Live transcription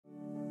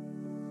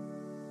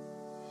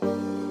Hello,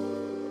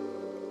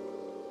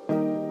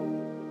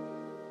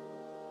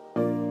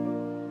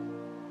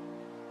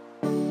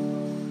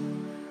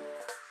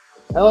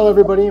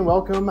 everybody, and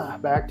welcome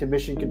back to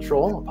Mission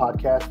Control, a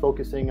podcast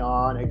focusing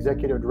on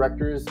executive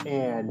directors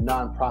and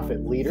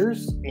nonprofit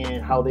leaders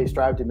and how they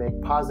strive to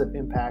make positive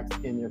impacts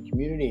in their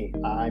community.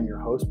 I'm your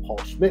host, Paul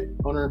Schmidt,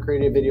 owner and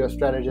creative video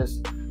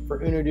strategist for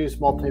UnoDeuce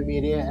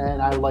Multimedia,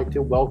 and I'd like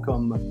to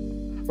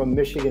welcome from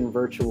Michigan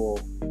Virtual,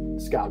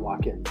 Scott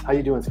Watkins. How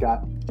you doing,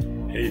 Scott?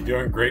 Hey,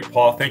 doing great,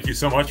 Paul. Thank you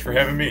so much for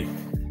having me.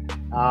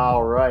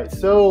 All right.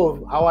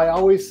 So how I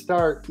always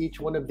start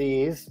each one of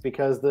these,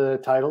 because the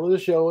title of the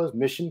show is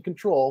Mission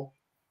Control.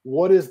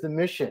 What is the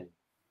mission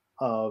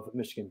of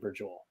Michigan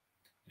Virtual?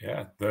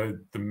 Yeah,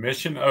 the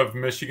mission of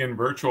Michigan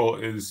Virtual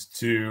is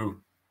to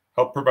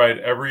help provide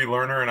every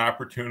learner an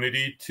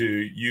opportunity to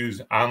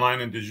use online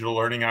and digital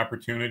learning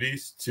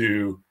opportunities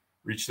to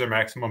reach their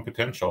maximum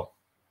potential.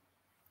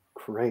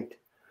 Great.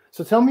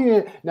 So tell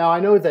me, now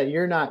I know that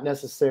you're not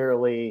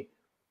necessarily,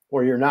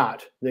 or you're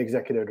not the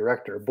executive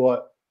director,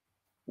 but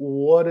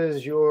what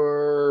is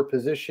your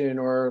position,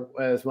 or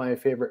as my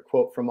favorite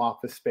quote from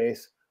Office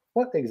Space,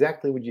 what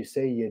exactly would you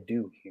say you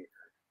do here?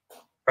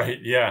 Right.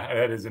 Yeah,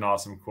 that is an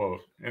awesome quote.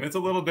 And it's a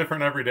little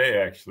different every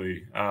day,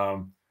 actually.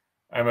 I'm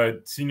a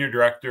senior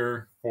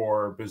director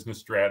for business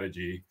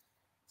strategy.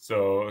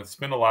 So I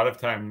spend a lot of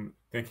time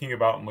thinking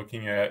about and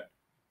looking at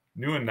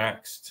new and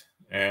next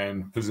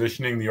and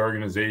positioning the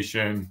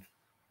organization,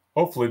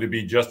 hopefully to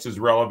be just as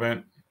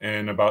relevant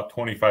in about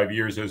 25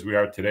 years as we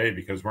are today,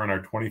 because we're in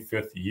our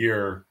 25th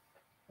year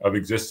of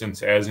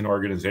existence as an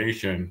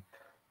organization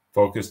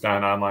focused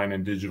on online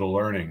and digital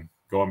learning,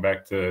 going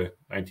back to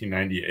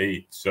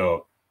 1998.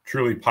 So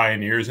truly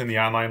pioneers in the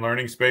online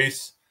learning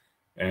space,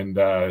 and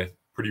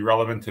pretty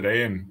relevant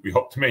today. And we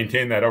hope to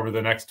maintain that over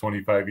the next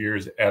 25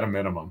 years at a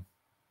minimum.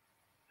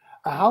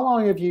 How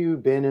long have you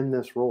been in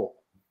this role?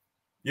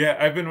 Yeah,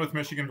 I've been with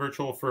Michigan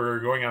Virtual for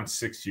going on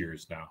 6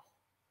 years now.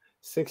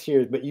 6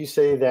 years, but you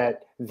say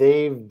that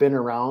they've been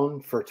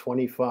around for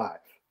 25.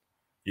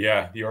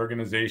 Yeah, the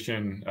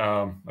organization,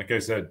 like I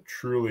said,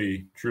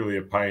 truly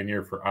a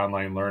pioneer for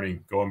online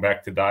learning, going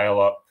back to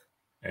dial-up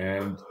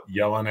and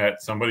yelling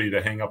at somebody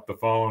to hang up the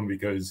phone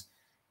because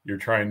you're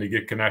trying to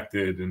get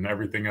connected and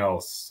everything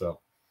else. So,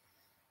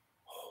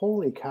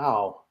 holy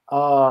cow,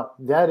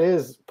 that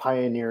is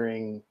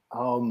pioneering.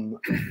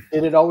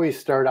 Did it always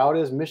start out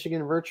as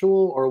Michigan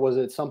Virtual, or was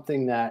it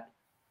something that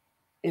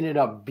ended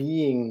up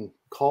being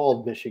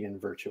called Michigan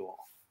Virtual?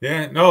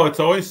 Yeah, no, it's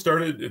always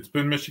started. It's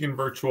been Michigan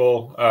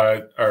Virtual.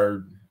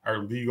 Our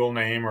legal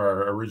name, or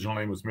our original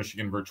name, was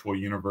Michigan Virtual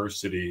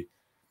University.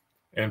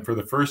 And for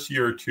the first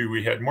year or two,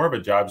 we had more of a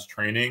jobs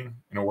training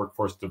and a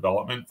workforce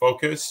development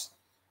focus.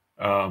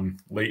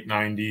 Late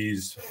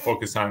 90s,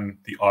 focus on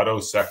the auto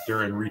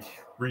sector and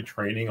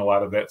retraining a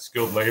lot of that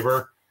skilled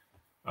labor.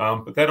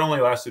 But that only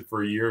lasted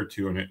for a year or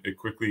two, and it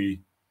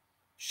quickly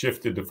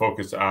shifted to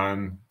focus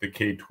on the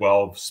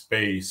K-12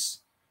 space.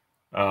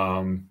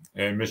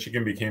 And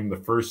Michigan became the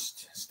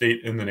first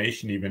state in the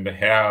nation even to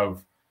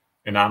have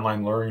an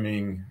online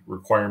learning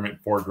requirement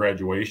for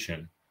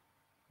graduation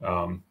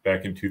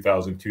back in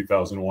 2000,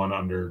 2001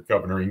 under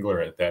Governor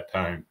Engler at that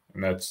time.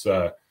 And that's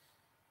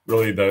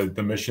really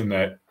the mission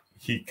that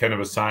he kind of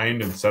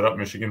assigned and set up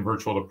Michigan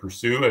Virtual to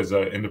pursue as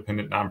an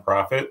independent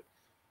nonprofit.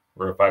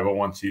 We're a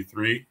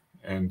 501c3,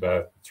 and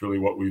it's really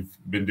what we've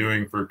been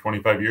doing for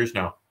 25 years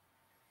now.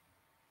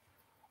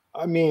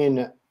 I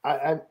mean,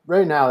 I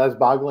right now that's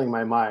boggling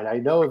my mind. I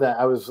know that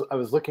I was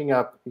looking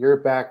up your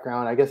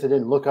background. I guess I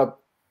didn't look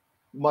up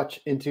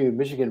much into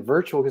Michigan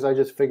Virtual because I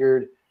just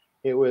figured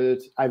it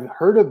was. I've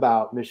heard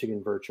about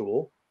Michigan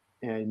Virtual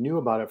and knew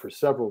about it for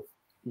several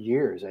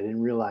years. I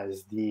didn't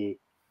realize the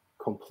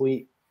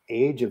complete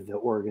age of the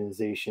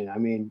organization. I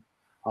mean,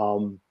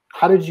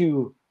 how did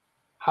you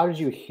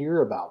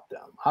hear about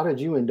them? How did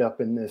you end up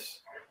in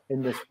this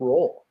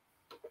role?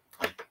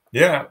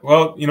 Yeah,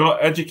 well,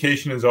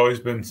 education has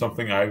always been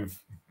something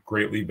I've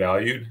greatly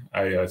valued.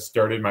 I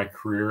started my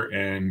career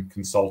in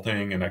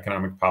consulting and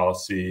economic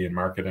policy and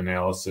market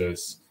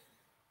analysis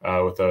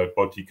with a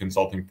boutique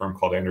consulting firm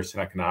called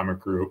Anderson Economic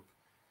Group.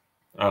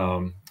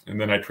 And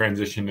then I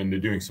transitioned into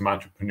doing some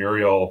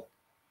entrepreneurial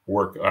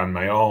work on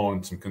my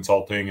own, some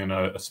consulting and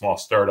a small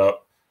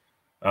startup.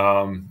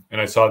 And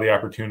I saw the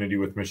opportunity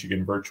with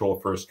Michigan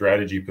Virtual for a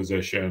strategy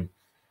position.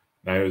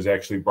 And I was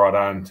actually brought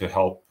on to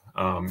help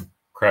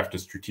craft a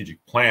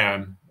strategic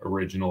plan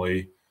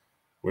originally,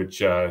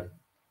 which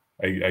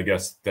I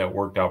guess that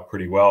worked out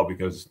pretty well,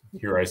 because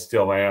here I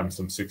still am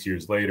some 6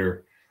 years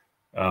later.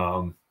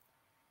 But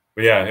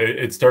yeah,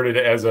 it started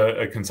as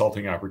a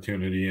consulting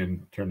opportunity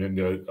and turned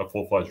into a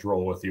full-fledged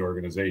role with the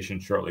organization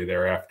shortly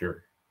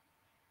thereafter.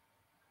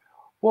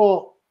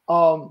 Well,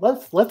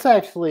 let's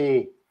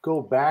actually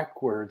go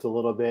backwards a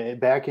little bit,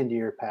 back into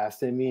your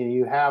past. I mean,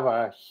 you have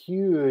a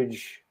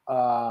huge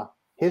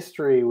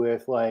history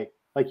with, like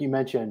you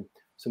mentioned,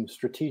 some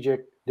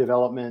strategic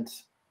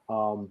developments,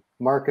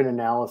 market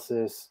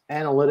analysis,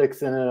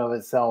 analytics in and of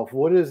itself.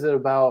 What is it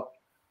about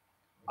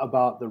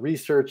the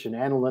research and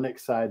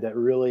analytics side that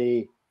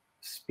really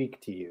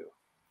speak to you?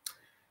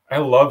 I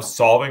love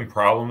solving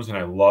problems and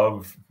I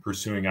love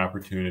pursuing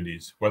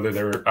opportunities, whether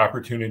they're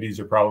opportunities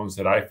or problems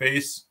that I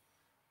face,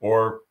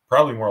 or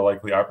probably more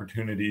likely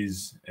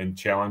opportunities and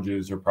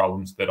challenges or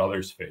problems that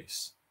others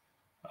face.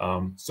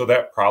 So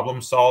that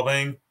problem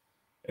solving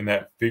and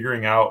that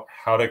figuring out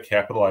how to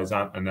capitalize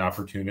on an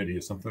opportunity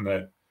is something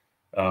that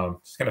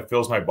just kind of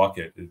fills my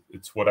bucket.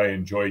 It's what I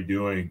enjoy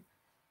doing.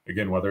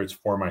 Again, whether it's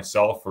for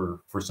myself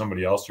or for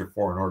somebody else or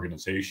for an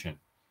organization.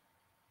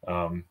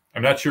 I'm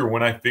not sure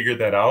when I figured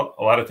that out.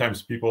 A lot of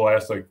times people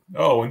ask like,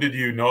 oh, when did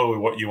you know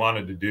what you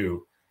wanted to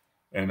do?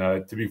 And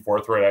to be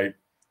forthright,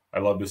 I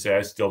love to say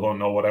I still don't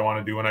know what I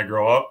want to do when I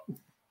grow up.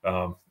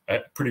 I'm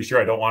pretty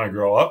sure I don't want to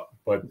grow up,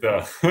 but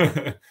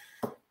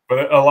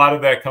but a lot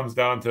of that comes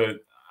down to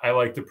I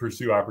like to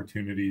pursue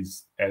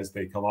opportunities as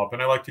they come up,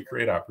 and I like to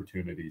create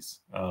opportunities.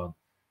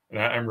 And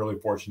I'm really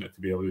fortunate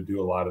to be able to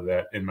do a lot of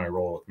that in my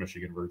role with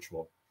Michigan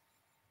Virtual.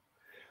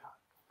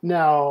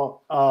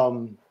 Now,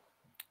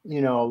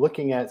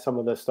 looking at some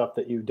of the stuff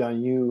that you've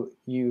done,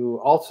 you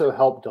also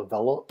helped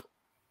develop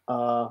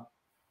a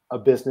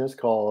business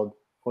called,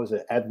 what was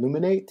it,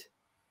 Adluminate?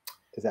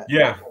 Is that?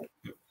 Yeah.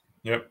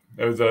 Yep.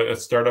 It was a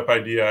startup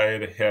idea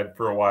I had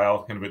for a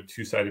while, kind of a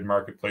two-sided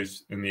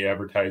marketplace in the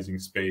advertising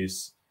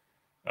space.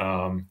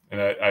 And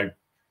I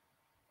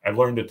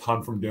learned a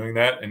ton from doing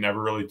that and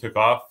never really took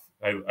off.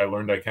 I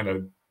learned I kind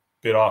of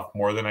bit off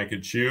more than I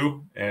could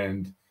chew,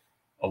 and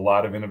a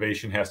lot of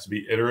innovation has to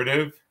be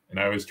iterative, and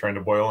I was trying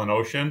to boil an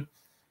ocean.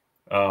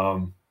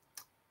 Yeah,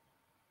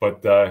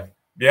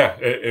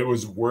 it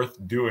was worth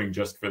doing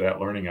just for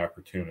that learning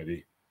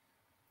opportunity.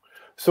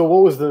 So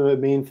what was the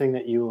main thing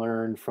that you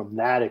learned from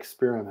that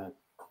experiment?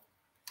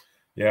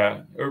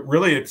 Yeah,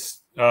 really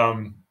it's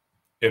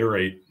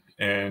iterate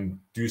and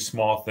do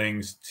small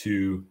things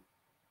to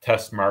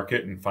test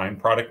market and find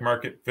product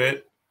market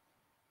fit.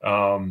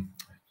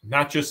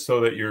 Not just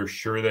so that you're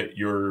sure that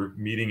you're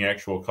meeting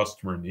actual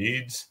customer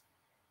needs,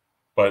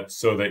 but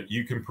so that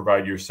you can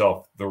provide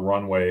yourself the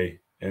runway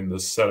and the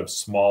set of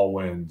small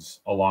wins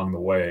along the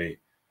way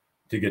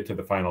to get to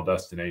the final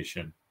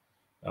destination.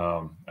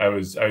 I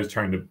was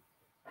trying to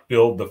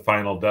build the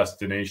final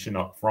destination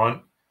up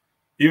front,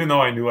 even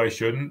though I knew I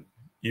shouldn't,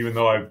 even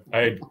though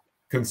I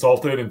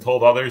consulted and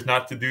told others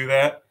not to do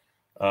that.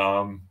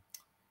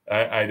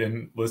 I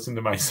didn't listen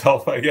to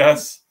myself, I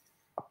guess.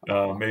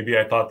 Maybe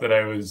I thought that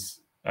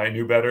I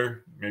knew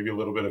better, maybe a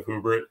little bit of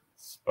hubris,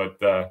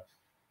 but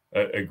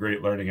a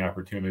great learning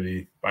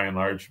opportunity by and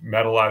large.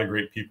 Met a lot of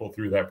great people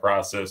through that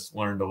process,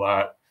 learned a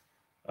lot.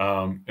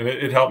 And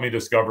it helped me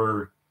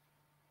discover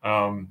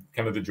kind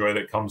of the joy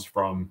that comes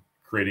from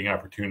creating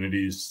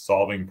opportunities,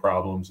 solving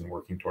problems, and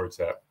working towards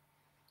that.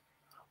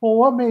 Well,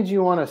 what made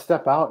you want to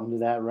step out into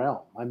that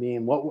realm? I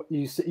mean, what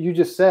you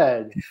just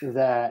said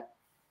that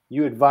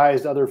you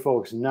advised other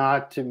folks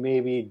not to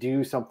maybe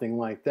do something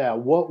like that.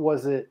 What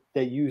was it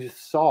that you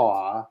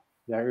saw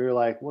that you're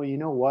like, well, you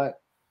know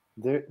what?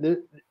 This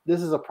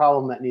is a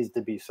problem that needs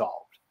to be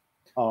solved.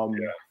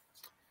 Yeah.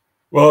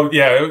 Well,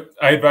 yeah,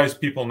 I advise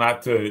people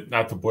not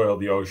to boil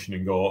the ocean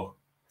and go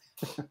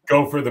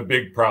for the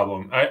big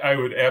problem. I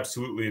would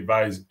absolutely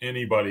advise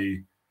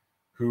anybody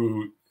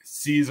who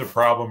sees a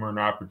problem or an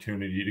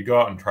opportunity to go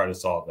out and try to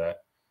solve that.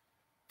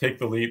 Take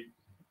the leap,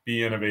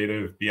 be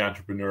innovative, be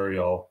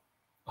entrepreneurial,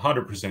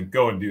 100%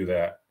 go and do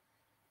that.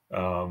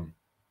 But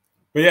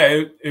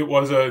yeah, it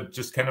was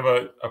just kind of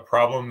a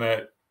problem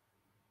that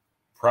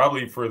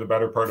probably for the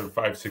better part of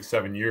 5, 6,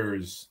 7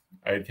 years,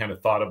 I had kind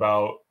of thought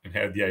about and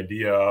had the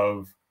idea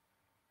of,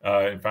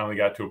 and finally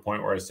got to a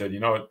point where I said,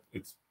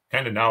 it's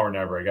kind of now or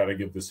never. I got to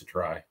give this a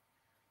try.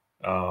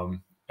 And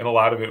a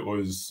lot of it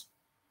was,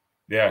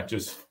 yeah,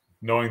 just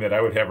knowing that I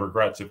would have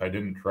regrets if I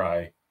didn't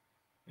try.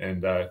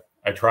 And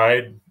I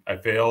tried, I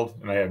failed,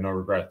 and I have no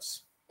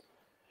regrets.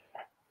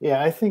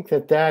 Yeah, I think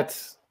that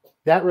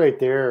right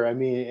there. I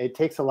mean, it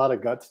takes a lot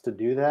of guts to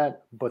do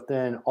that, but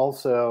then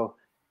also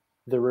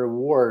the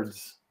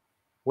rewards,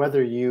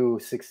 whether you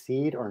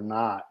succeed or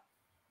not,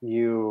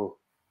 you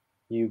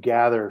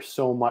gather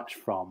so much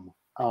from.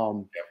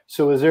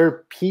 So is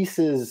there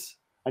pieces,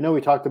 I know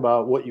we talked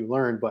about what you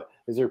learned, but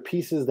is there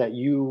pieces that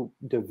you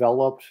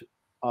developed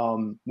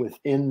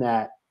within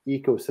that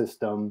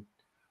ecosystem,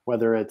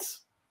 whether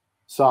it's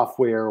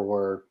software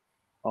or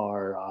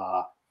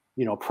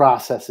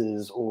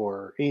processes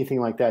or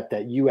anything like that,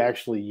 that you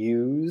actually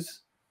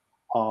use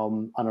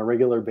on a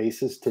regular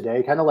basis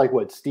today? Kind of like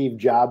what Steve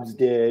Jobs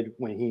did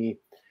when he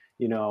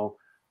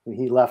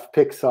left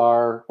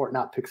Pixar, or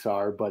not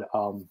Pixar, but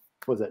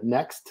was it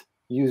Next?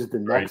 Used the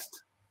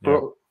Next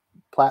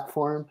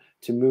platform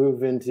to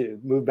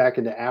move back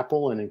into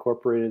Apple and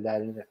incorporated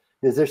that into.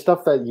 Is there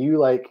stuff that you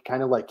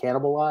kind of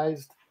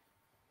cannibalized?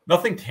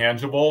 Nothing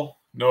tangible,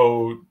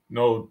 no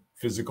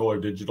physical or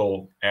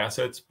digital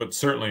assets, but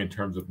certainly in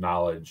terms of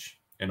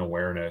knowledge and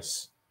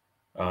awareness,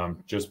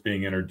 just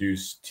being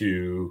introduced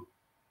to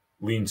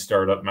lean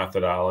startup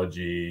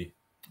methodology,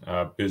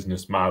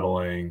 business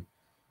modeling,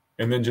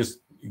 and then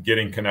just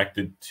getting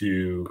connected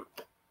to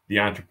the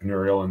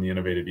entrepreneurial and the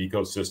innovative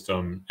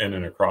ecosystem in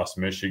and across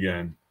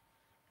Michigan.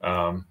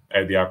 I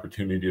had the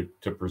opportunity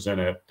to present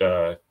at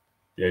the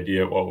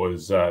idea what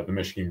was the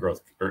Michigan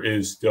Growth, or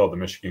is still the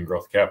Michigan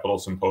Growth Capital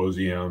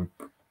Symposium,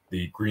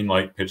 the green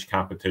light pitch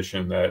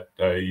competition that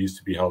used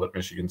to be held at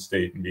Michigan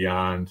State and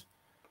beyond.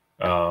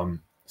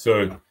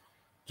 So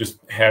just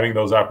having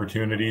those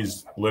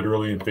opportunities,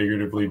 literally and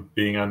figuratively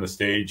being on the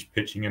stage,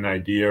 pitching an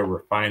idea,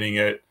 refining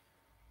it,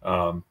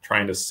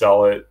 trying to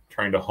sell it,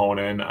 trying to hone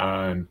in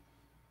on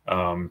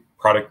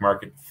product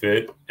market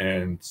fit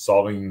and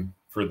solving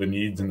for the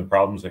needs and the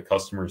problems that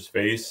customers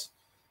face.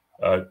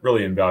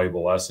 Really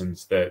invaluable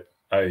lessons that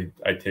I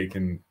take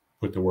and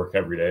put to work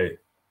every day.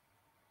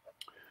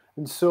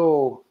 And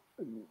so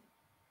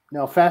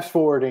now fast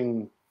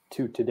forwarding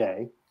to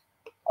today,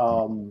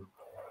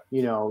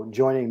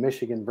 joining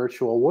Michigan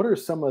Virtual, what are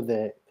some of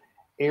the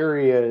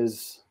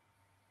areas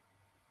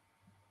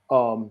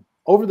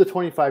over the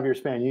 25-year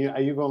span?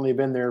 You've only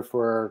been there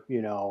for,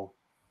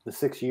 the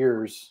 6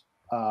 years,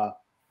 but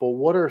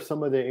what are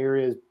some of the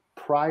areas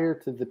prior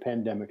to the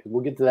pandemic?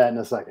 We'll get to that in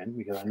a second,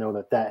 because I know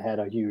that had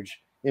a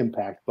huge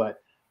impact,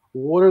 but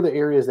what are the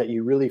areas that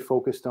you really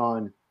focused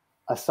on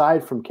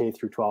aside from K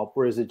through 12,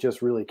 or is it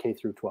just really K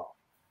through 12?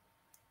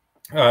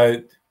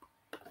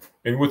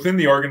 And within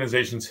the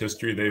organization's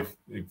history,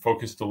 they've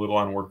focused a little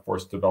on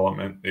workforce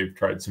development. They've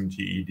tried some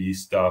GED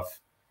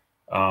stuff.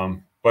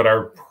 But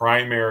our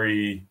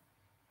primary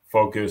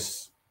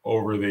focus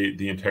over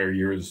the entire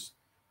years,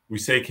 we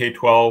say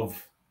K-12,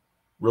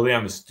 really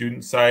on the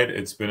student side,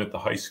 it's been at the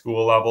high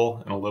school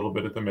level and a little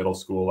bit at the middle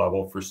school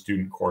level for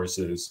student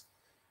courses.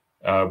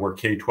 Where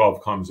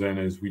K-12 comes in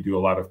is we do a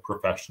lot of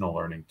professional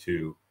learning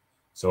too.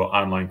 So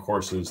online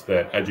courses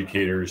that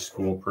educators,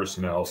 school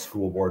personnel,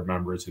 school board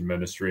members,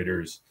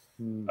 administrators,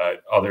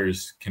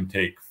 others can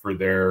take for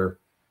their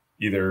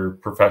either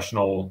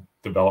professional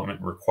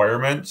development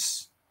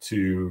requirements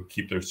to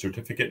keep their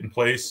certificate in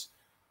place,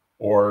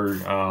 or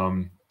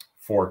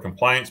for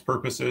compliance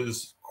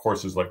purposes,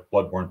 courses like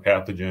bloodborne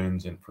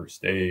pathogens and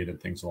first aid and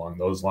things along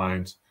those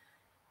lines,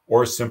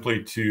 or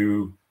simply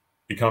to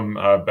become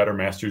better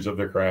masters of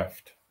their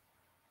craft.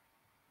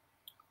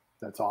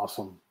 That's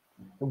awesome.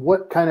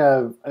 What kind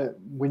of,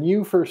 when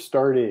you first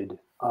started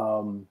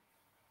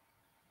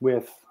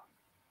with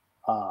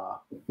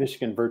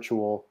Michigan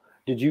Virtual,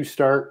 did you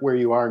start where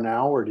you are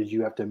now, or did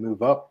you have to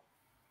move up?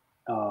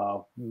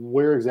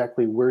 Where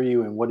exactly were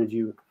you, and what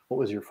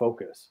was your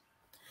focus?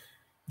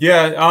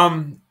 Yeah,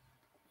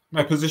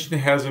 my position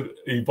has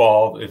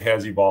evolved. It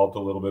has evolved a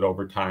little bit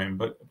over time,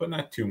 but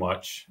not too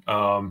much.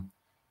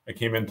 I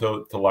came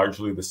into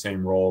largely the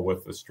same role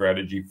with a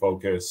strategy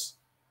focus.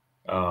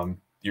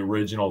 The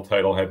original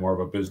title had more of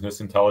a business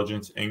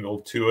intelligence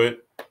angle to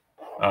it,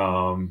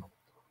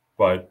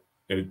 but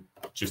it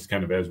just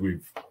kind of, as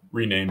we've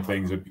renamed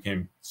things, it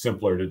became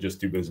simpler to just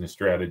do business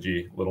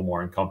strategy, a little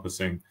more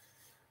encompassing.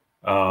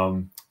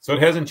 So it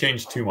hasn't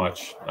changed too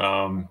much.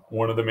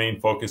 One of the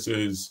main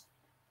focuses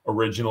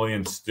originally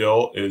and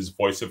still is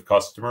voice of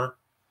customer,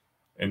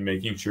 and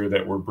making sure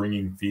that we're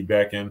bringing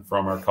feedback in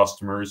from our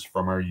customers,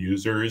 from our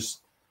users,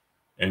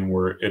 and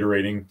we're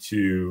iterating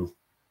to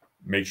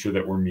make sure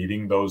that we're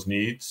meeting those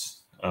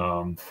needs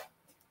and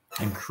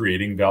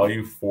creating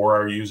value for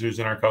our users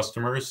and our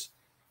customers.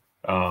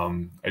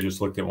 I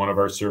just looked at one of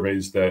our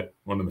surveys, that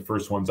one of the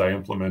first ones I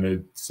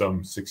implemented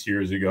some 6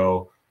 years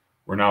ago.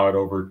 We're now at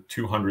over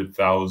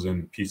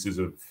 200,000 pieces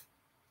of,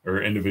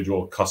 or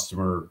individual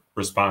customer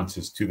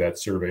responses to that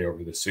survey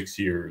over the 6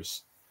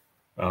 years.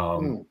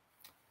 And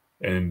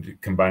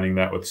combining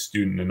that with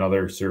student and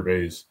other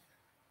surveys,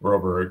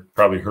 we're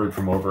probably heard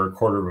from over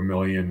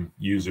 250,000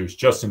 users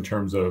just in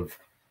terms of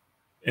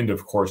end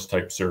of course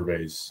type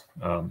surveys.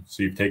 So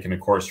you've taken a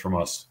course from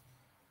us,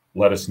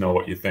 let us know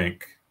what you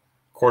think.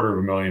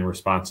 250,000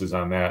 responses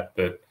on that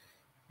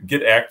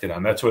get acted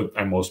on. That's what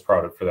I'm most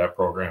proud of for that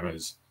program,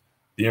 is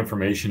the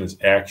information is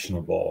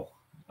actionable,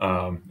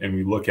 and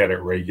we look at it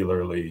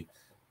regularly,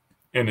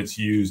 and it's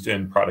used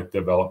in product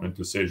development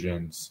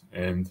decisions,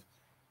 and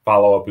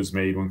follow-up is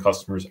made when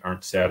customers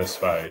aren't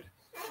satisfied.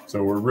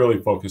 So we're really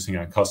focusing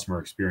on customer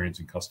experience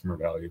and customer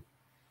value.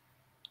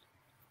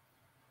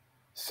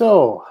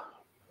 So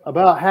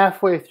about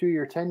halfway through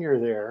your tenure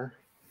there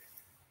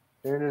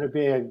ended up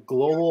being a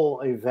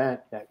global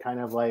event that kind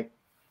of like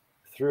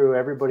threw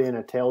everybody in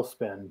a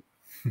tailspin.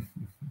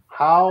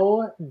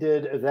 How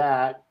did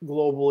that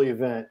global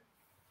event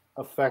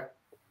affect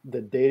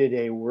the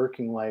day-to-day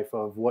working life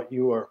of what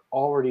you are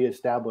already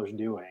established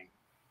doing?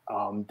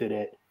 Did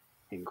it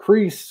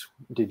increase?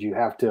 Did you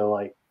have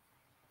to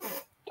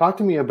talk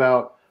to me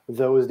about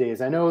those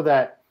days? I know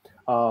that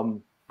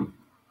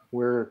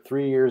we're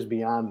 3 years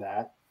beyond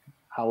that.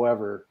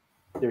 However,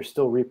 there's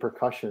still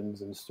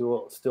repercussions and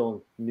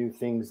still new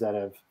things that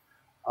have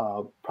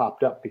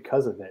popped up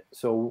because of it.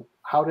 So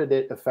how did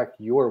it affect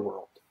your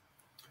world?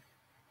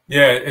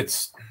 Yeah,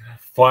 it's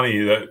funny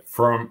that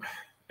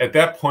at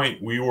that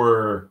point, we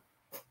were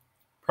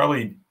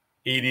probably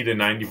 80 to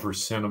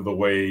 90% of the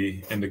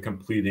way into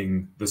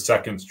completing the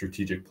second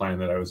strategic plan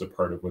that I was a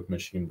part of with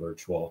Michigan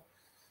Virtual.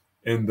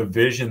 And the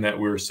vision that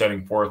we were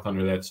setting forth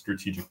under that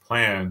strategic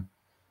plan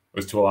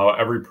was to allow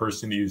every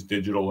person to use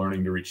digital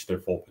learning to reach their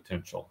full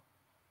potential,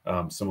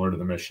 similar to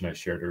the mission I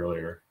shared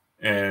earlier.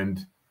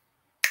 And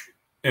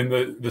in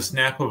the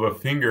snap of a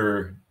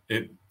finger,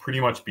 it pretty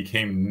much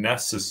became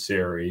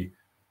necessary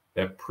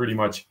that pretty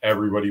much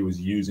everybody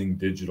was using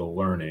digital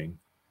learning.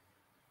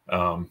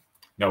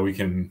 Now we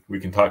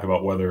can talk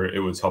about whether it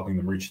was helping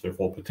them reach their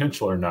full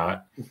potential or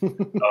not.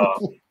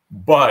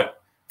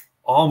 But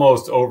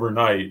almost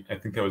overnight, I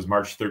think that was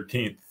March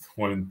 13th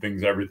when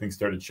everything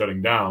started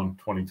shutting down,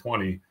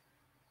 2020.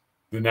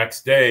 The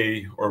next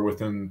day, or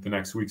within the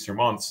next weeks or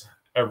months,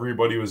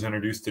 everybody was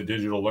introduced to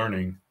digital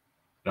learning.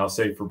 And I'll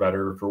say for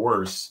better or for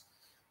worse.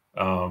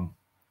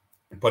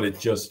 But it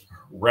just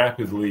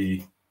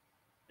rapidly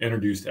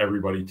introduced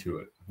everybody to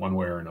it one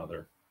way or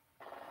another.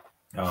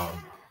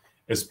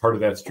 As part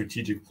of that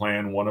strategic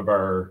plan, one of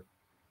our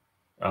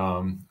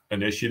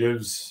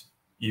initiatives,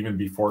 even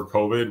before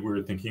COVID, we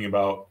were thinking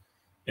about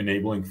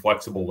enabling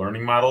flexible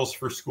learning models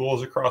for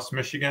schools across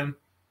Michigan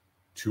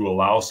to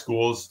allow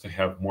schools to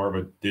have more of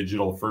a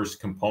digital first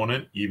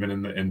component, even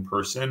in the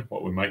in-person,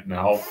 what we might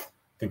now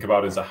think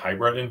about as a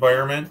hybrid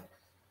environment.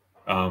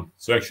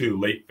 So actually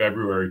late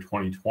February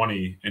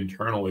 2020,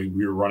 internally,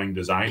 we were running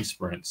design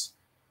sprints,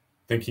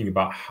 thinking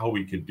about how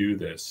we could do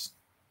this.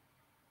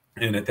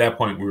 And at that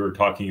point, we were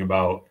talking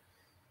about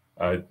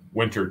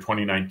winter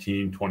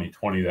 2019,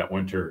 2020, that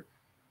winter.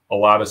 A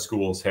lot of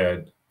schools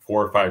had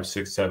 4, 5,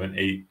 6, 7,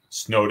 8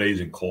 snow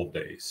days and cold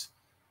days.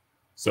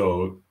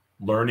 So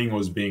learning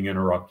was being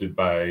interrupted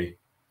by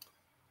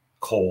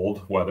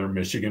cold weather,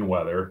 Michigan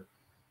weather.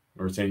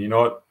 We were saying, you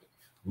know what,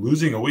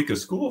 losing a week of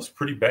school is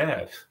pretty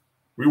bad.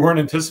 We weren't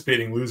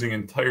anticipating losing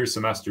entire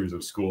semesters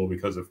of school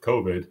because of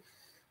COVID.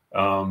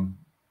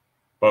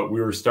 But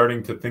we were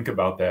starting to think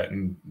about that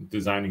and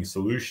designing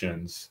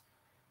solutions.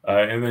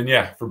 And then,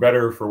 yeah, for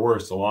better or for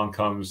worse, along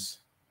comes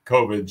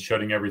COVID,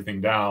 shutting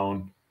everything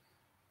down,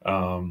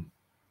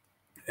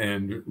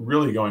 and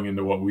really going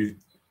into what we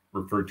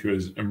refer to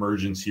as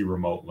emergency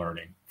remote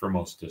learning for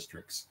most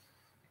districts.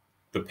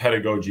 The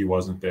pedagogy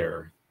wasn't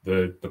there.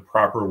 The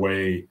proper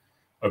way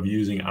of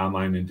using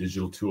online and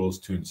digital tools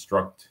to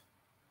instruct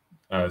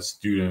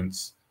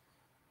students,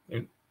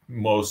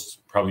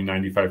 most, probably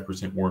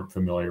 95%, weren't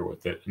familiar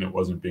with it, and it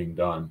wasn't being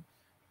done,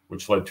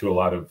 which led to a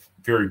lot of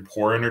very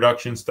poor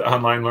introductions to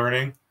online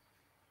learning.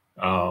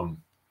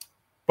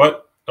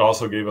 But it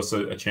also gave us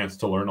a chance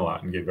to learn a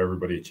lot and gave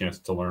everybody a chance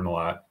to learn a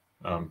lot.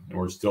 And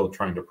we're still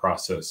trying to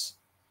process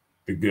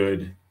the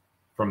good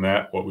from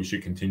that, what we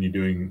should continue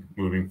doing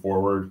moving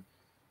forward,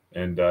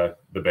 and the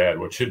bad.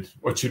 What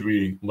should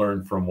we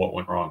learn from what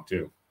went wrong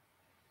too?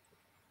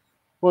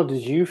 Well,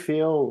 did you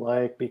feel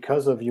like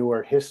because of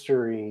your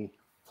history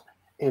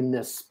in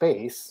this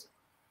space,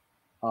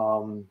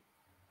 that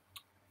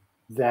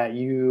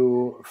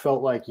you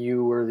felt like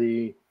you were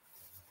the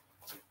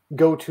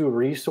go-to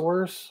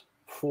resource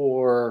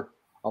for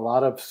a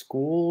lot of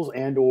schools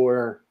and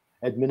or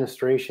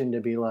administration to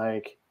be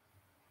like,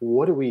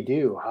 what do we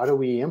do? How do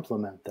we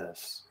implement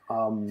this?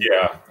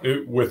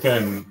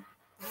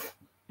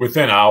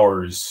 Within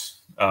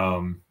hours,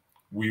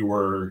 we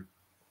were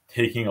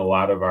taking a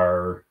lot of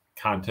our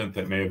content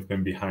that may have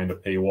been behind a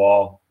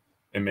paywall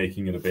and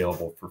making it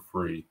available for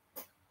free.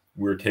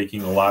 We're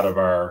taking a lot of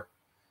our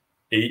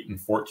 8 and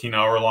 14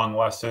 hour long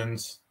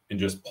lessons and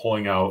just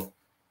pulling out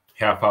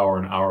half-hour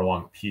and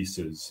hour-long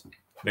pieces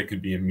that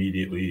could be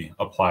immediately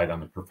applied on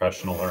the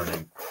professional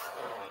learning.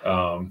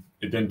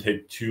 It didn't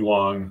take too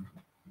long,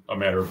 a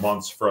matter of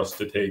months, for us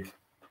to take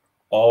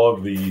all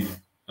of the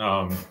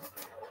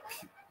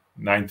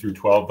 9 through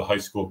 12, the high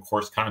school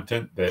course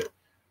content that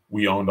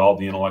we owned all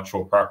the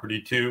intellectual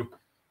property to,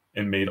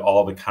 and made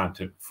all the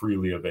content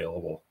freely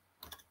available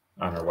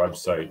on our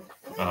website,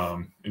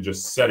 and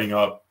just setting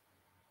up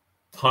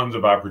tons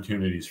of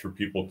opportunities for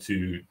people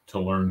to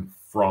learn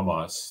from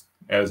us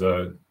as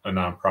a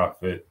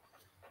nonprofit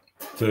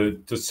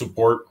to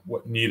support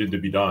what needed to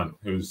be done.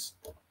 It was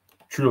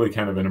truly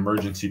kind of an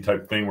emergency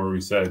type thing where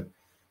we said,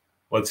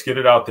 let's get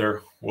it out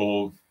there.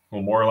 We'll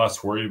more or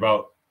less worry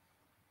about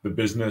the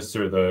business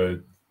or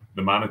the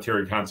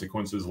monetary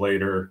consequences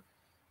later.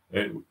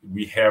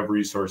 We have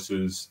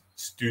resources.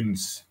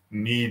 Students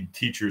need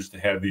teachers to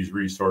have these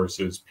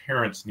resources.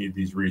 Parents need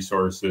these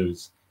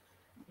resources.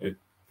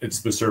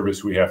 It's the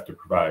service we have to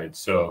provide.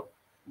 So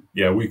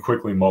yeah, we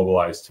quickly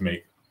mobilized to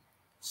make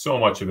so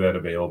much of that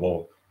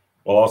available,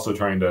 while also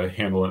trying to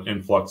handle an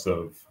influx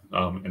of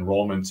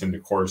enrollments into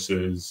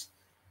courses,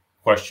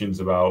 questions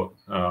about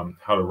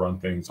how to run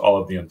things, all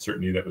of the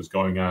uncertainty that was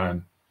going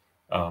on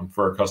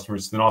for our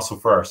customers, and then also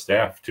for our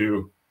staff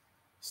too.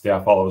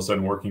 Staff all of a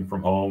sudden working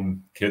from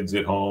home, kids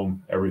at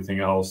home, everything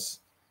else.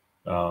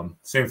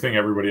 Same thing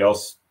everybody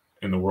else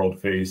in the world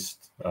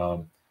faced.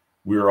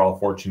 We were all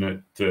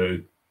fortunate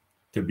to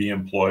be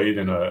employed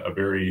in a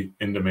very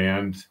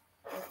in-demand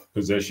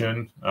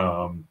position.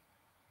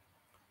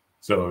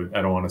 So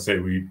I don't want to say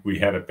we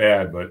had it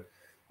bad, but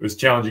it was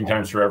challenging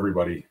times for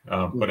everybody.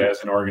 But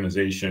as an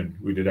organization,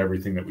 we did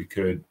everything that we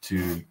could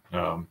to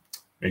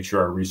make sure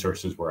our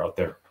resources were out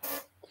there.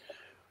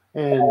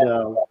 And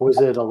was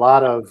it a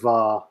lot of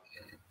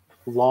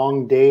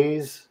long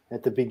days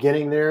at the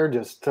beginning there,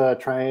 just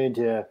trying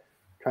to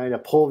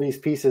pull these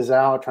pieces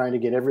out, trying to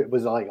get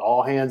was it like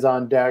all hands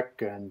on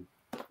deck and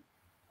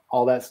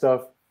all that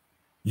stuff?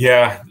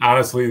 Yeah,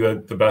 honestly,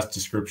 the best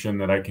description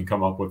that I can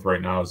come up with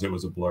right now is it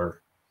was a blur.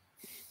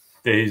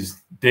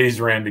 Days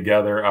ran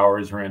together,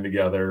 hours ran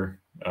together,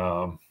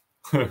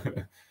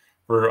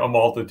 for a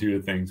multitude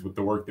of things, with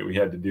the work that we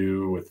had to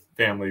do, with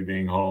family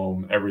being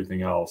home,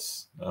 everything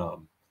else.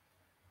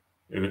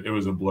 It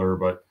was a blur,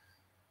 but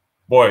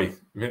boy,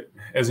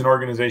 as an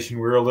organization,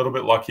 we were a little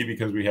bit lucky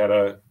because we had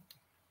a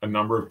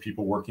number of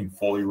people working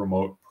fully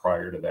remote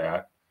prior to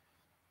that.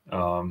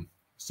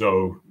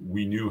 So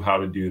we knew how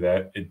to do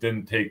that. It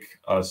didn't take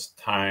us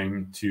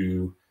time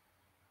to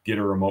get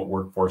a remote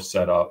workforce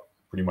set up.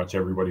 Pretty much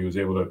everybody was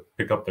able to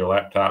pick up their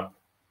laptop,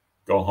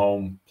 go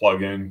home,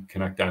 plug in,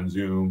 connect on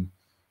Zoom,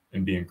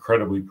 and be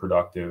incredibly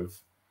productive.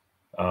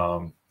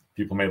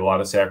 People made a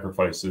lot of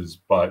sacrifices,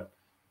 but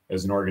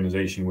as an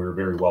organization, we were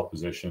very well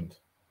positioned.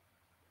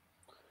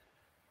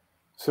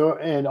 So,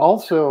 and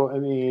also, I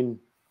mean,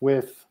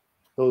 with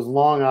those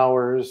long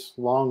hours,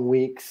 long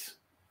weeks,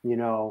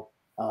 the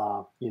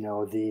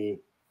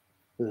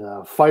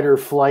fight or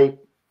flight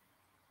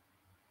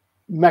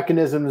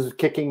mechanisms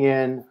kicking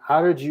in.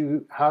 How did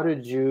you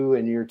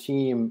and your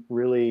team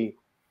really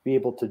be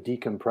able to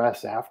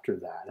decompress after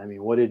that? I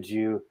mean,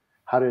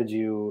 how did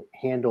you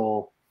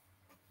handle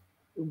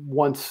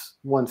once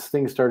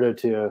things started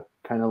to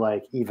kind of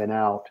like even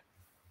out?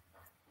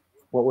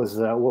 What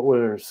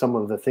were some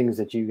of the things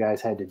that you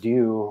guys had to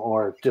do,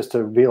 or just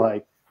to be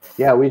like,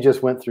 yeah, we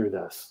just went through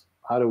this.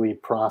 How do we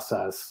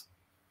process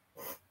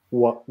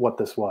what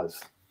this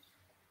was?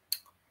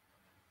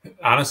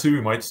 Honestly,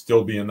 we might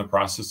still be in the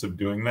process of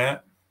doing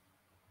that.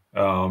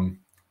 Um,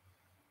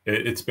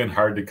 it's been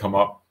hard to come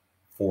up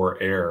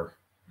for air.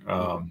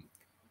 A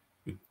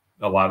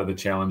lot of the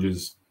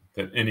challenges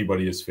that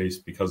anybody has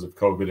faced because of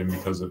COVID and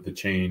because of the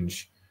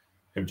change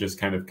have just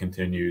kind of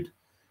continued.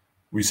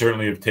 We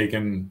certainly have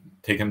taken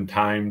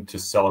time to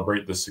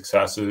celebrate the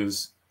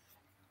successes,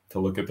 to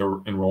look at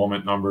the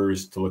enrollment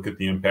numbers, to look at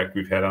the impact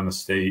we've had on the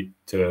state,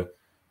 to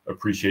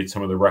appreciate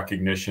some of the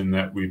recognition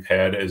that we've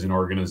had as an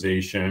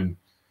organization,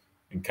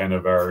 and kind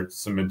of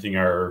cementing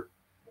our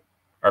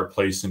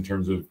place in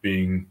terms of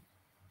being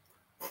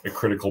a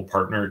critical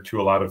partner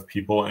to a lot of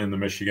people in the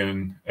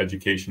Michigan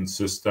education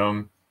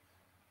system.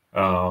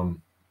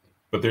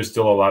 But there's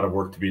still a lot of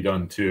work to be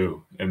done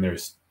too. And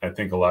there's, I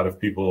think, a lot of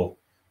people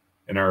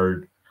in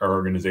our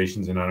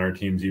organizations and on our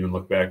teams even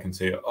look back and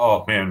say,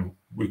 oh man,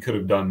 we could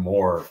have done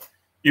more,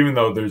 even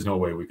though there's no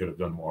way we could have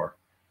done more.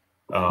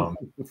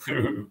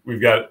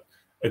 We've got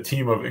a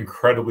team of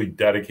incredibly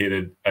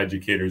dedicated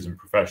educators and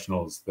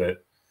professionals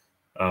that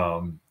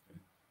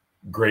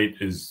great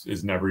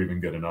is never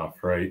even good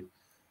enough, right?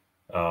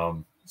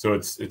 So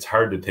it's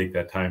hard to take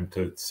that time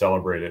to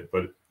celebrate it,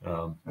 but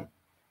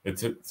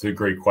it's a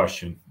great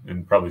question,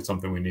 and probably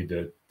something we need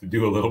to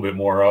do a little bit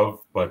more of.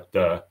 But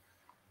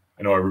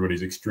I know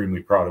everybody's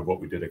extremely proud of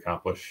what we did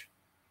accomplish.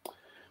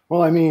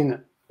 Well, I mean,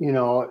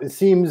 it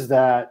seems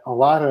that a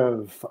lot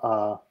of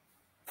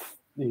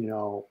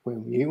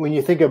when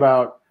you think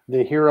about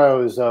the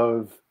heroes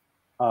of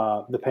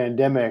the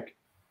pandemic,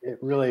 it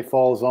really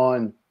falls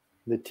on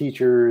the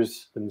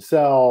teachers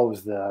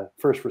themselves, the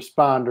first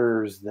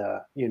responders,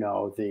 the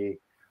what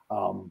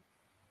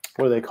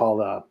do they call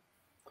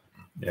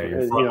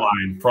your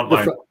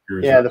frontline.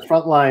 The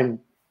front line.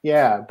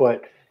 Yeah,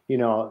 but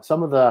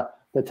some of the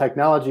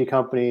technology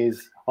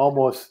companies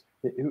almost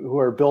who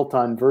are built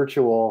on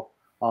virtual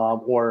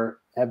or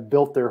have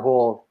built their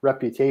whole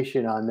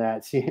reputation on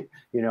that. See,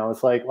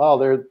 it's like, well,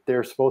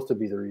 they're supposed to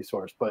be the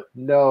resource, but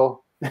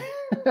no,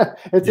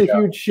 it's a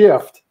huge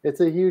shift.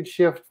 It's a huge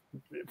shift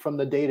from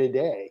the day to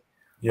day.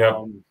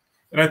 Yeah.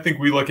 And I think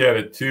we look at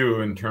it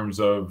too in terms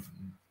of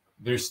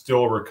there's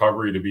still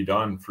recovery to be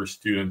done for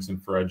students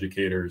and for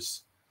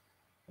educators.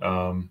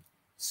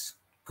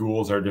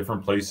 Schools are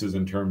different places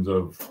in terms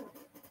of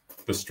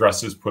the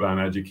stresses put on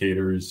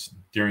educators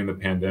during the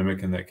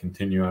pandemic and that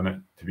continue on it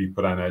to be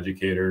put on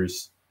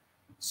educators.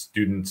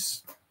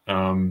 Students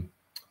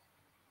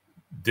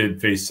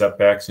did face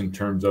setbacks in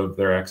terms of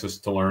their access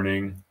to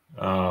learning.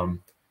 I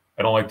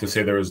don't like to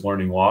say there was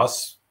learning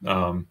loss.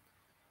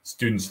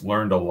 Students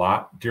learned a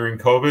lot during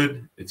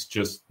COVID. It's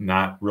just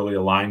not really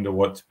aligned to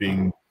what's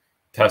being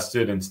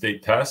tested in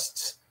state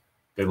tests.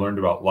 They learned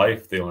about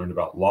life. They learned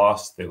about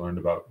loss. They learned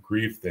about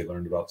grief. They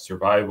learned about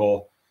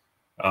survival.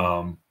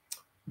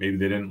 Maybe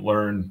they didn't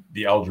learn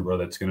the algebra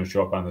that's going to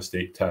show up on the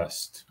state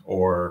test,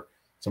 or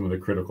some of the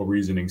critical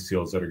reasoning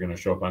skills that are going to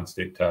show up on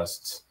state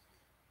tests,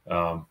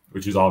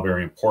 which is all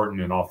very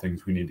important and all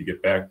things we need to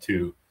get back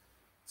to.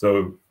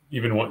 So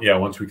even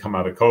once we come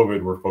out of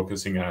COVID, we're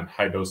focusing on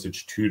high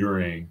dosage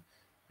tutoring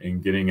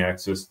and getting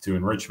access to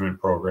enrichment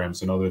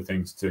programs and other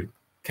things to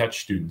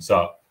catch students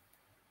up,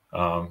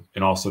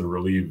 and also to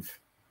relieve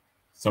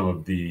some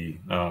of the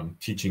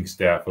teaching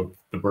staff of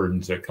the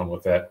burdens that come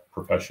with that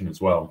profession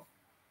as well.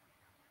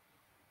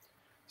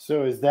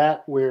 So is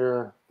that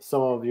where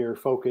some of your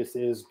focus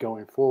is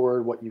going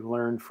forward? What you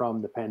learned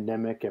from the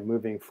pandemic and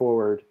moving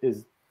forward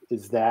is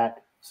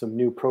that some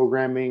new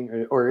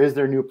programming, or is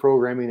there new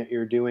programming that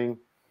you're doing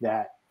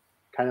that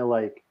kind of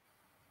like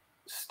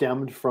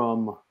stemmed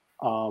from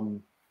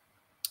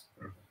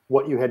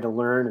what you had to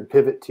learn and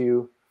pivot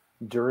to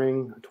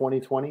during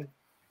 2020?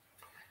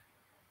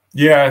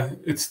 Yeah,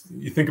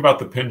 you think about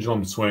the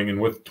pendulum swing,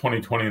 and with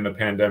 2020 and the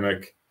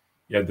pandemic,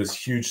 you had this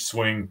huge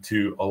swing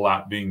to a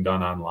lot being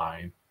done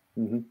online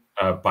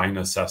by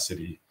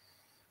necessity.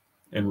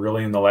 And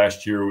really, in the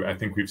last year, I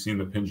think we've seen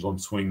the pendulum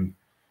swing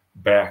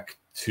back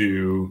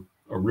to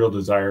a real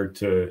desire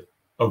to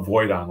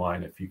avoid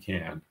online if you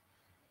can,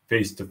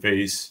 face to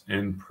face,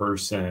 in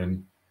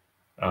person,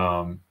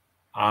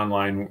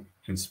 online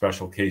in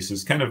special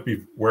cases, kind of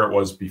where it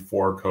was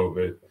before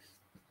COVID.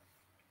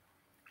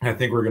 I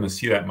think we're going to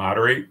see that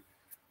moderate.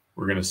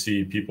 We're going to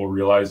see people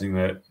realizing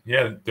that,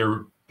 yeah,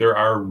 there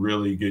are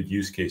really good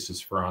use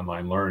cases for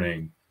online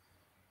learning.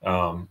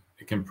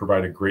 It can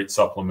provide a great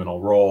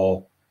supplemental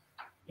role,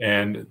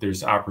 and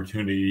there's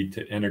opportunity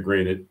to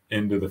integrate it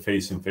into the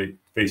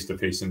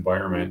face-to-face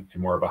environment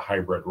in more of a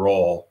hybrid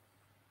role,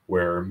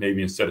 where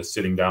maybe instead of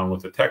sitting down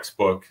with a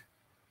textbook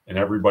and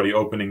everybody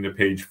opening to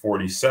page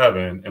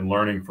 47 and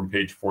learning from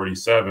page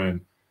 47,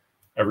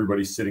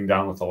 everybody's sitting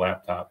down with a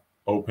laptop,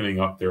 opening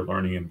up their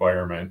learning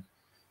environment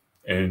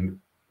and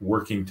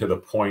working to the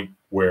point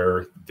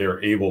where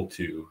they're able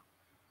to,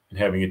 and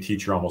having a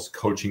teacher almost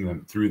coaching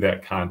them through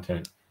that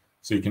content.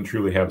 So you can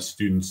truly have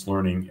students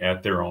learning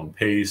at their own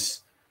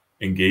pace,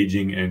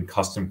 engaging in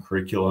custom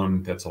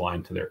curriculum that's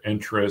aligned to their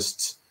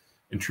interests,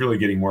 and truly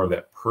getting more of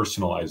that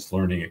personalized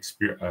learning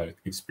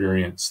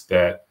experience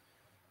that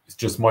is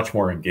just much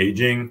more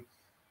engaging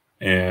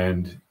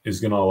and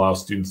is going to allow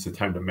students the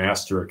time to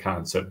master a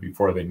concept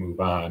before they move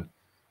on,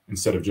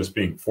 instead of just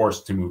being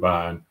forced to move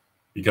on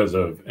because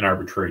of an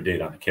arbitrary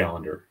date on the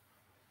calendar.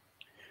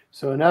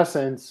 So in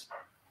essence,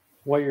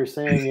 what you're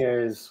saying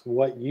is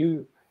what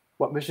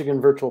Michigan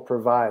Virtual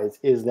provides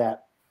is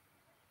that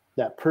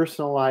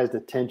personalized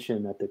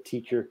attention that the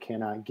teacher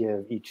cannot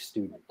give each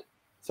student.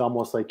 It's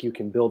almost like you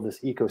can build this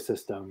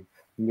ecosystem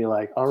and be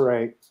like, all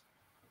right,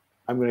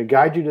 I'm going to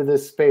guide you to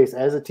this space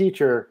as a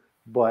teacher,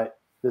 but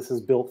this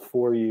is built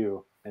for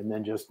you. And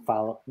then just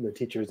the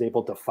teacher is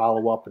able to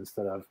follow up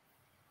instead of,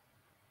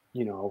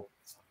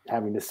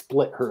 having to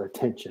split her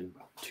attention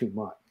too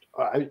much.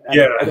 I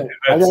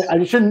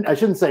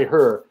shouldn't say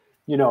her,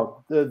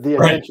 the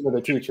attention of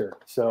the teacher.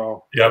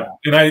 So yeah.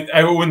 And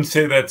I wouldn't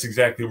say that's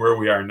exactly where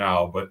we are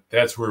now, but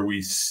that's where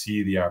we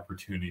see the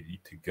opportunity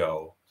to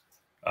go.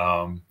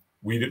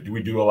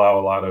 We do allow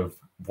a lot of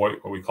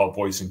what we call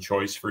voice and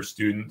choice for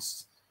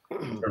students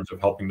in terms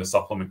of helping to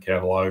supplement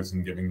catalogs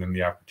and giving them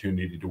the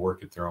opportunity to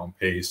work at their own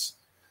pace.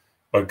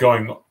 But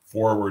going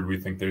forward, we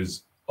think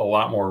there's a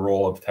lot more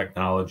role of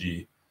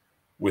technology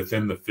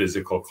within the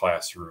physical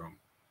classroom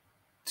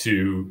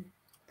to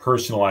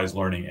personalize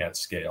learning at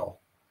scale.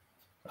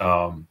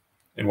 And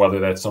whether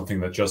that's something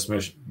that just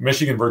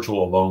Michigan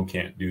Virtual alone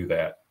can't do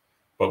that,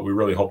 but we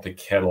really hope to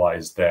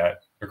catalyze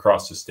that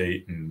across the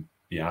state and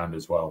beyond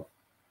as well.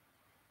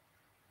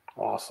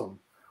 Awesome.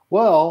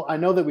 Well, I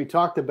know that we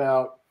talked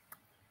about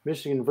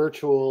Michigan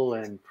Virtual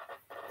and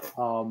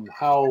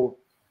how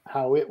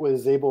it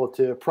was able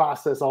to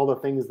process all the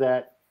things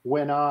that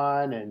went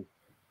on and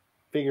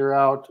figure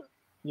out,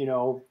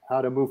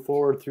 how to move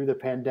forward through the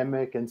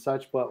pandemic and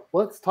such. But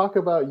let's talk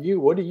about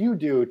you. What do you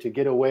do to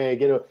get away,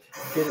 get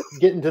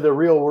into the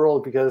real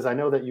world? Because I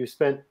know that you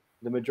spent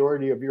the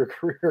majority of your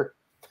career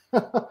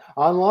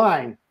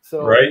online.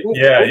 So right, what do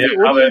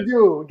you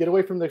do to get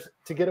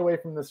away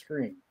from the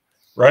screen?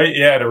 Right,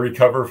 yeah, to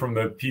recover from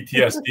the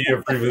PTSD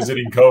of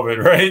revisiting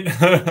COVID, right?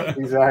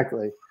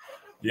 Exactly.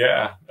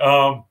 Yeah.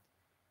 Well,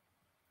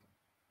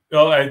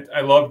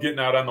 I love getting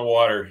out on the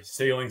water.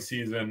 Sailing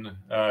season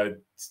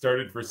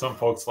started for some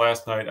folks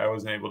last night. I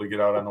wasn't able to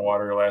get out on the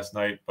water last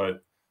night,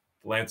 but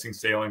the Lansing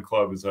Sailing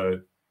Club is a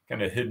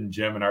kind of hidden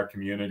gem in our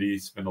community.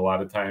 Spend a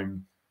lot of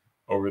time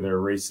over there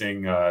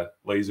racing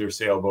laser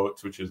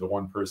sailboats, which is a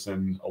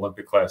one-person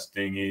Olympic class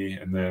dinghy,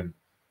 and then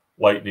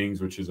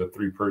Lightnings, which is a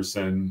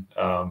three-person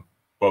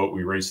boat.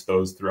 We race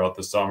those throughout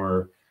the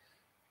summer.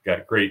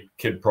 Got great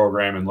kid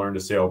program and learn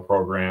to sail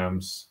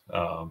programs.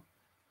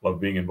 Love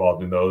being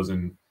involved in those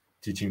and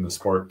teaching the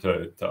sport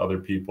to other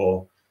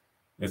people.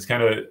 It's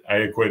kind of, I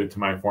equate it to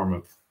my form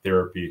of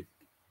therapy.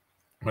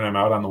 When I'm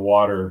out on the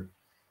water,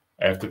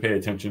 I have to pay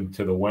attention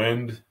to the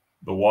wind,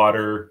 the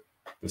water,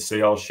 the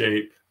sail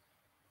shape.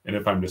 And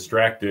if I'm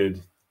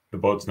distracted, the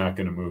boat's not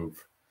going to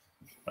move.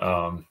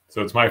 So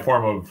it's my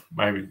 4-month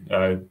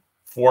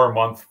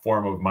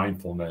form of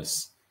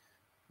mindfulness,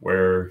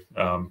 where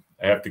I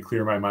have to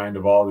clear my mind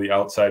of all the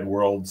outside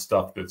world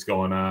stuff that's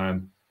going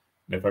on.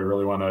 And if I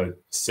really want to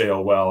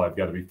sail well, I've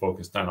got to be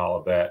focused on all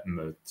of that and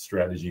the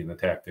strategy and the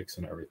tactics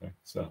and everything.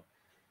 So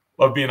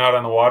love being out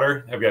on the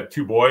water. I've got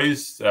 2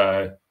 boys.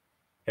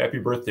 Happy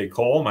birthday,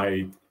 Cole.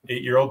 My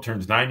 8-year-old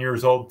turns 9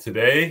 years old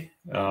today.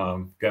 Got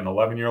an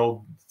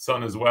 11-year-old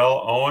son as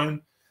well,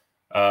 Owen.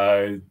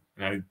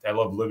 And I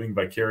love living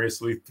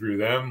vicariously through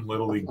them.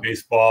 Little League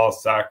baseball,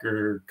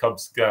 soccer, Cub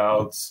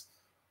Scouts,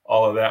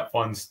 all of that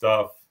fun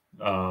stuff.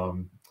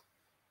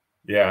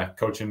 Yeah,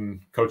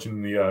 coaching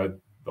the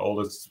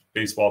oldest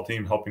baseball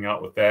team, helping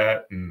out with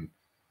that, and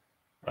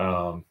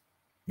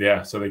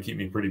yeah, so they keep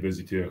me pretty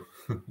busy too.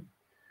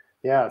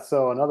 Yeah.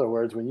 So in other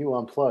words, when you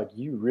unplug,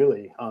 you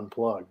really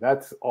unplug.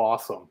 That's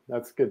awesome.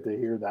 That's good to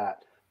hear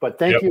that. But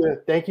thank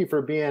Yep. you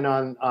for being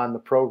on the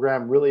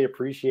program. Really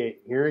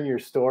appreciate hearing your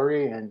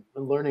story and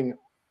learning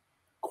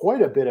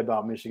quite a bit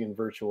about Michigan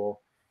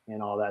Virtual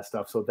and all that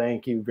stuff. So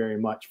thank you very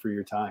much for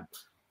your time.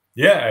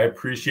 Yeah, I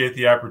appreciate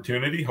the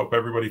opportunity. Hope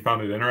everybody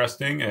found it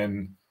interesting.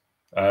 And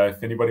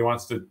if anybody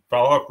wants to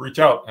follow up, reach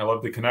out. I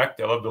love to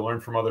connect. I love to learn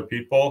from other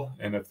people.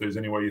 And if there's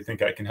any way you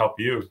think I can help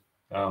you,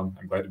 I'm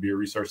glad to be a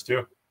resource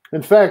too.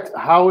 In fact,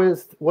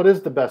 what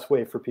is the best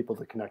way for people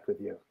to connect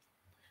with you?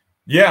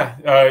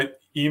 Yeah,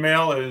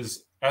 email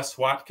is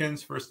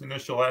swatkins, first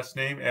initial last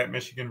name, at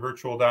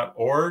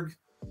michiganvirtual.org.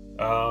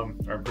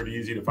 Are pretty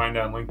easy to find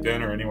on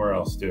LinkedIn or anywhere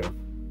else too.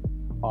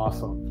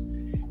 Awesome.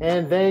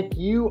 And thank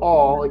you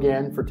all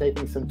again for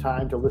taking some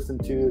time to listen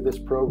to this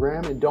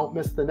program. And don't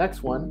miss the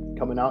next one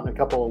coming out in a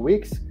couple of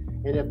weeks.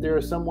 And if there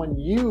is someone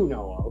you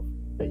know of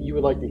that you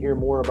would like to hear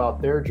more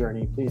about their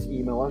journey, please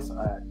email us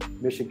at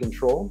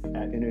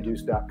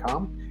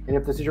missioncontrol@UnoDeuce.com. And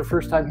if this is your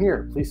first time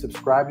here, please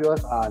subscribe to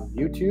us on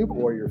YouTube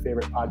or your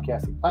favorite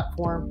podcasting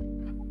platform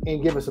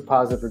and give us a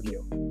positive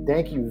review.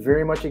 Thank you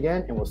very much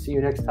again, and we'll see you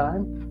next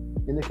time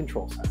in the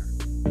Control Center.